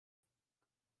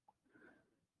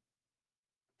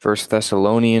First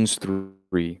Thessalonians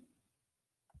 3.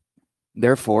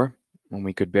 Therefore, when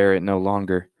we could bear it no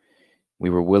longer,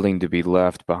 we were willing to be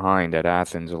left behind at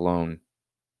Athens alone,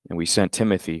 and we sent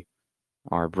Timothy,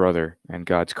 our brother and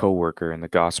God's co-worker in the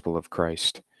gospel of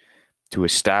Christ, to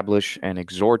establish and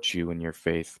exhort you in your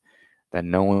faith, that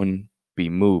no one be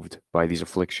moved by these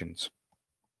afflictions.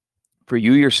 For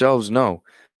you yourselves know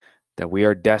that we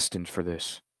are destined for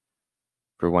this.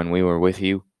 For when we were with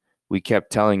you, we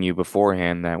kept telling you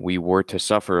beforehand that we were to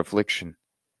suffer affliction,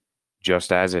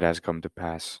 just as it has come to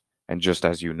pass, and just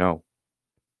as you know.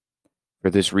 For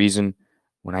this reason,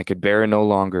 when I could bear it no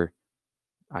longer,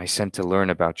 I sent to learn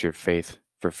about your faith,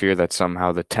 for fear that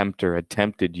somehow the tempter had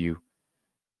tempted you,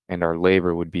 and our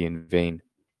labor would be in vain.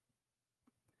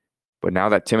 But now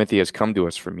that Timothy has come to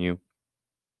us from you,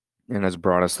 and has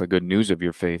brought us the good news of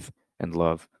your faith and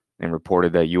love, and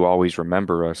reported that you always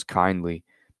remember us kindly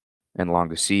and long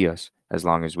to see us as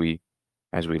we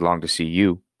long to see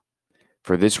you.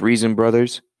 For this reason,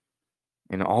 brothers,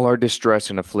 in all our distress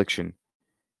and affliction,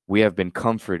 we have been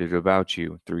comforted about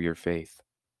you through your faith.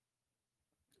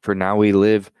 For now we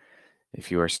live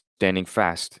if you are standing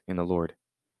fast in the Lord.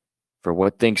 For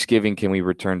what thanksgiving can we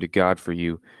return to God for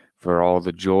you, for all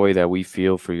the joy that we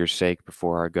feel for your sake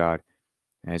before our God,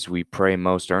 as we pray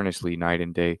most earnestly night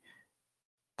and day,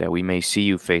 that we may see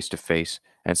you face to face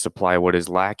and supply what is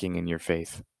lacking in your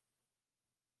faith.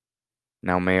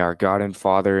 Now may our God and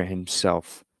Father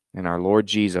himself and our Lord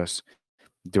Jesus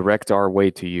direct our way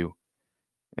to you,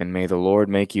 and may the Lord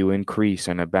make you increase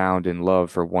and abound in love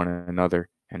for one another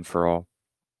and for all,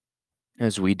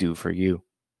 as we do for you,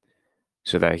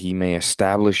 so that he may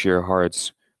establish your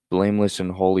hearts blameless in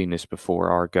holiness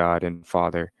before our God and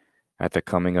Father at the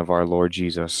coming of our Lord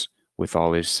Jesus with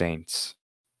all his saints.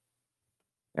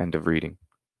 End of reading.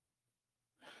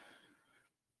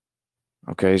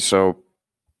 Okay, so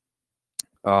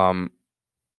remember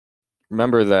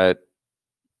that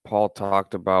Paul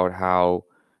talked about how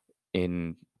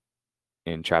in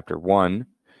chapter 1,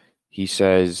 he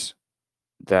says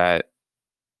that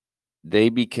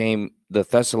the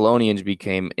Thessalonians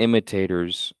became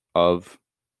imitators of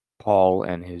Paul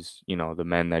and his, the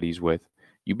men that he's with.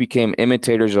 You became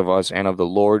imitators of us and of the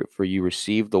Lord, for you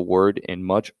received the word in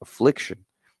much affliction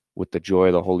with the joy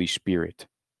of the Holy Spirit,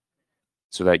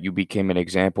 so that you became an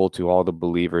example to all the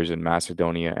believers in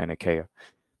Macedonia and Achaia.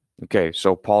 Okay,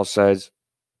 so Paul says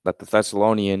that the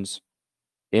Thessalonians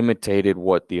imitated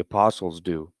what the apostles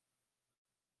do.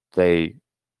 They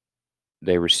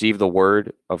receive the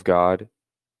word of God,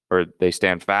 or they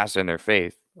stand fast in their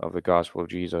faith of the gospel of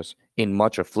Jesus in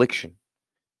much affliction.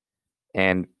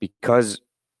 And because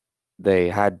they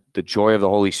had the joy of the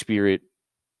Holy Spirit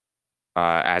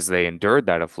as they endured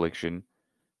that affliction,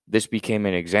 this became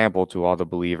an example to all the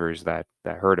believers that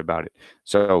heard about it.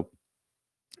 So,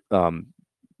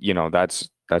 that's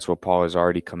what Paul has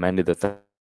already commended the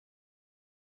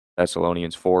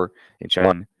Thessalonians for in chapter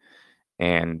 1.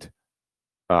 And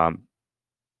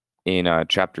in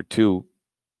chapter 2,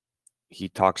 he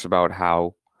talks about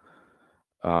how,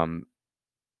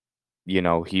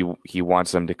 he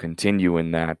wants them to continue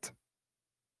in that,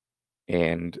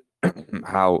 and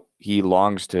how he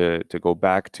longs to go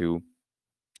back to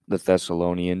the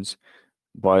Thessalonians,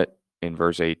 but in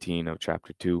verse 18 of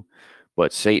chapter 2,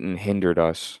 but Satan hindered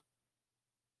us.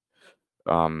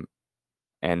 And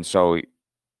so,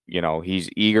 he's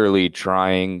eagerly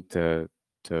trying to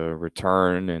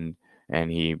return,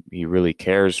 and he really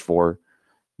cares for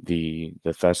the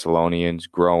Thessalonians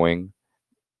growing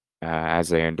as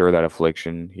they endure that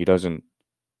affliction. He doesn't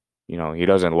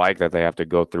like that they have to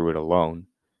go through it alone,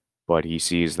 but he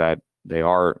sees that they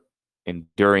are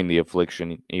enduring the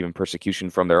affliction, even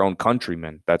persecution from their own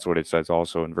countrymen. That's what it says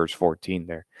also in verse 14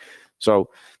 there.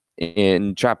 So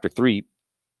in chapter 3,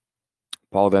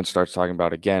 Paul then starts talking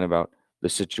about the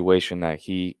situation that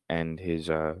he and his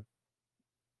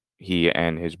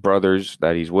brothers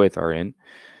that he's with are in.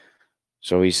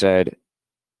 So he said,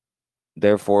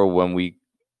 therefore, when we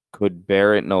could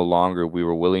bear it no longer, we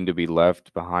were willing to be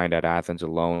left behind at Athens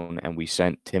alone, and we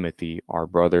sent Timothy, our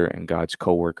brother and God's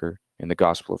co-worker in the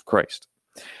gospel of Christ.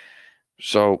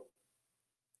 So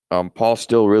Paul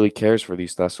still really cares for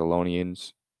these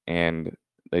Thessalonians, and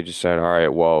they just said, all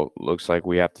right, well, looks like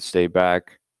we have to stay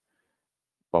back,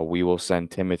 but we will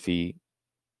send Timothy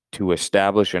to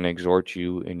establish and exhort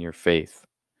you in your faith.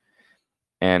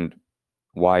 And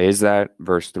why is that?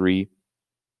 Verse 3,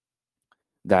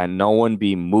 that no one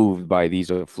be moved by these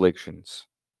afflictions.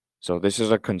 So this is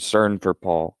a concern for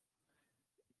Paul.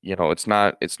 He's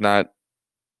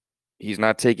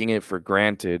not taking it for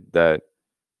granted that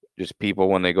just people,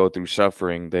 when they go through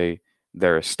suffering, they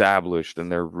they're established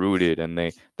and they're rooted and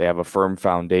they have a firm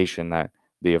foundation that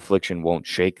the affliction won't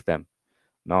shake them.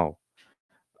 No.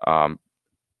 Um,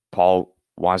 Paul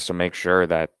wants to make sure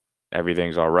that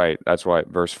everything's all right. That's why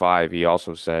verse 5, he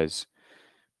also says,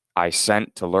 I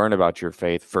sent to learn about your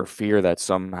faith for fear that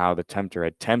somehow the tempter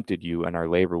had tempted you and our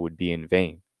labor would be in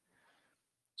vain.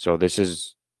 So this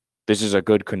is a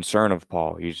good concern of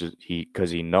Paul.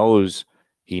 Because he knows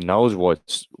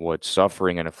what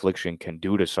suffering and affliction can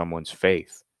do to someone's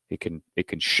faith. It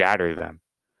can shatter them.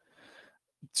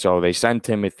 So they send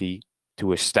Timothy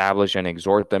to establish and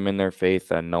exhort them in their faith,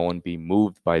 that no one be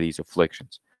moved by these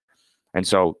afflictions. And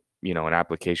so, an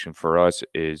application for us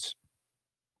is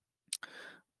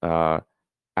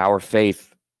our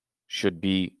faith should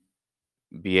be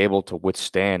able to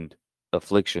withstand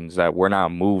afflictions, that we're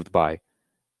not moved by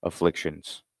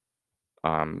afflictions.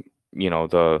 The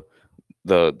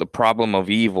problem of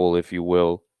evil, if you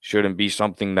will, shouldn't be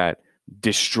something that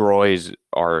destroys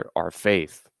our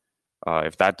faith.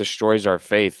 If that destroys our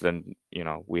faith, then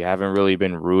we haven't really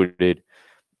been rooted,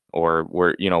 or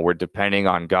we're depending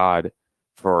on God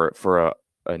for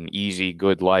an easy,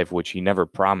 good life, which He never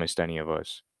promised any of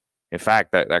us. In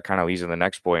fact, that kind of leads to the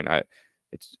next point.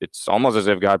 It's almost as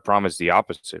if God promised the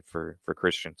opposite for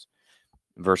Christians.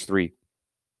 Verse 3,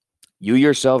 you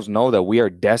yourselves know that we are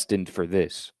destined for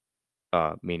this,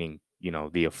 meaning,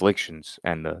 the afflictions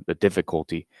and the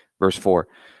difficulty. Verse 4,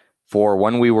 for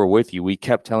when we were with you, we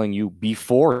kept telling you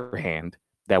beforehand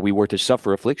that we were to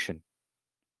suffer affliction.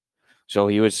 So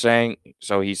he's saying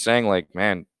like,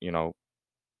 man,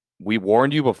 we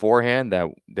warned you beforehand that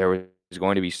there was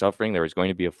going to be suffering, there was going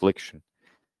to be affliction.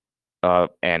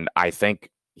 And I think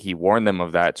he warned them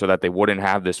of that so that they wouldn't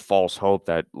have this false hope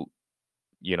that,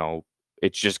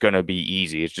 it's just going to be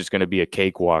easy. It's just going to be a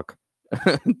cakewalk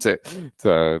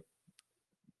to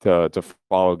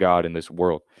follow God in this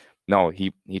world. No,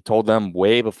 he told them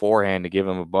way beforehand to give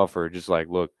them a buffer, just like,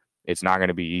 look, it's not going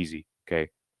to be easy. Okay,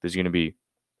 this is going to be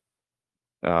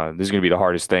the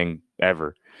hardest thing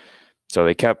ever.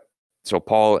 So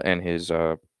Paul and his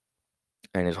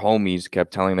homies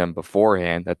kept telling them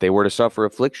beforehand that they were to suffer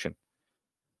affliction,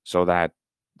 so that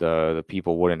the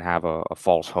people wouldn't have a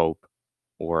false hope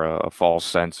or a false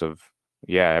sense of,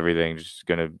 everything's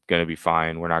gonna be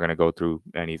fine. We're not gonna go through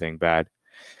anything bad.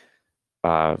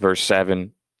 Verse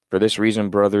 7, for this reason,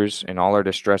 brothers, in all our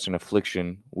distress and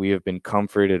affliction, we have been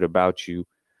comforted about you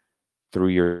through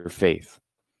your faith.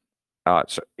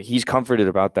 So he's comforted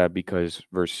about that because,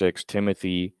 verse 6,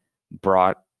 Timothy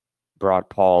brought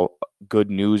Paul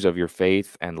good news of your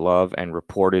faith and love, and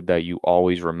reported that you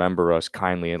always remember us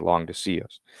kindly and long to see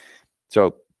us.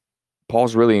 So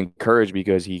Paul's really encouraged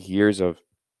because he hears of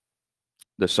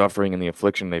the suffering and the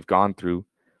affliction they've gone through,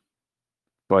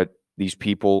 but these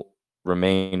people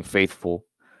remain faithful,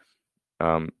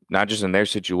 not just in their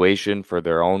situation for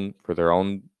their own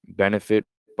benefit,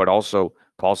 but also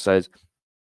Paul says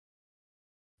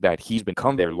that he's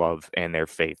become their love and their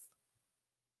faith.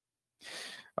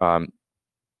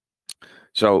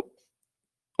 So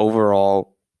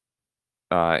overall,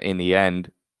 in the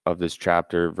end of this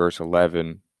chapter, verse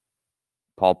 11,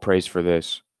 Paul prays for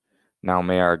this. Now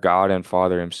may our God and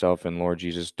Father himself and Lord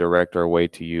Jesus direct our way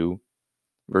to you.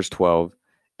 Verse 12,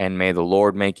 and may the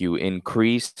Lord make you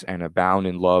increase and abound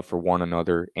in love for one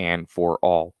another and for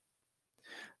all,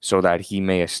 so that he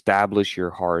may establish your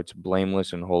hearts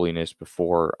blameless in holiness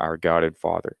before our God and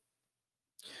Father.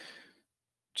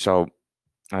 So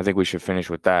I think we should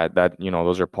finish with that.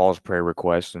 Those are Paul's prayer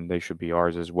requests, and they should be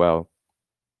ours as well.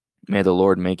 May the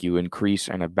Lord make you increase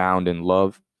and abound in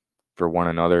love for one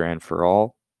another and for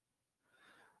all.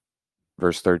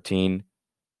 Verse 13,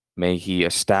 may he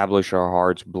establish our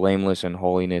hearts blameless in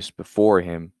holiness before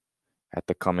him at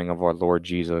the coming of our Lord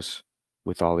Jesus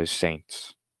with all his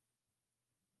saints.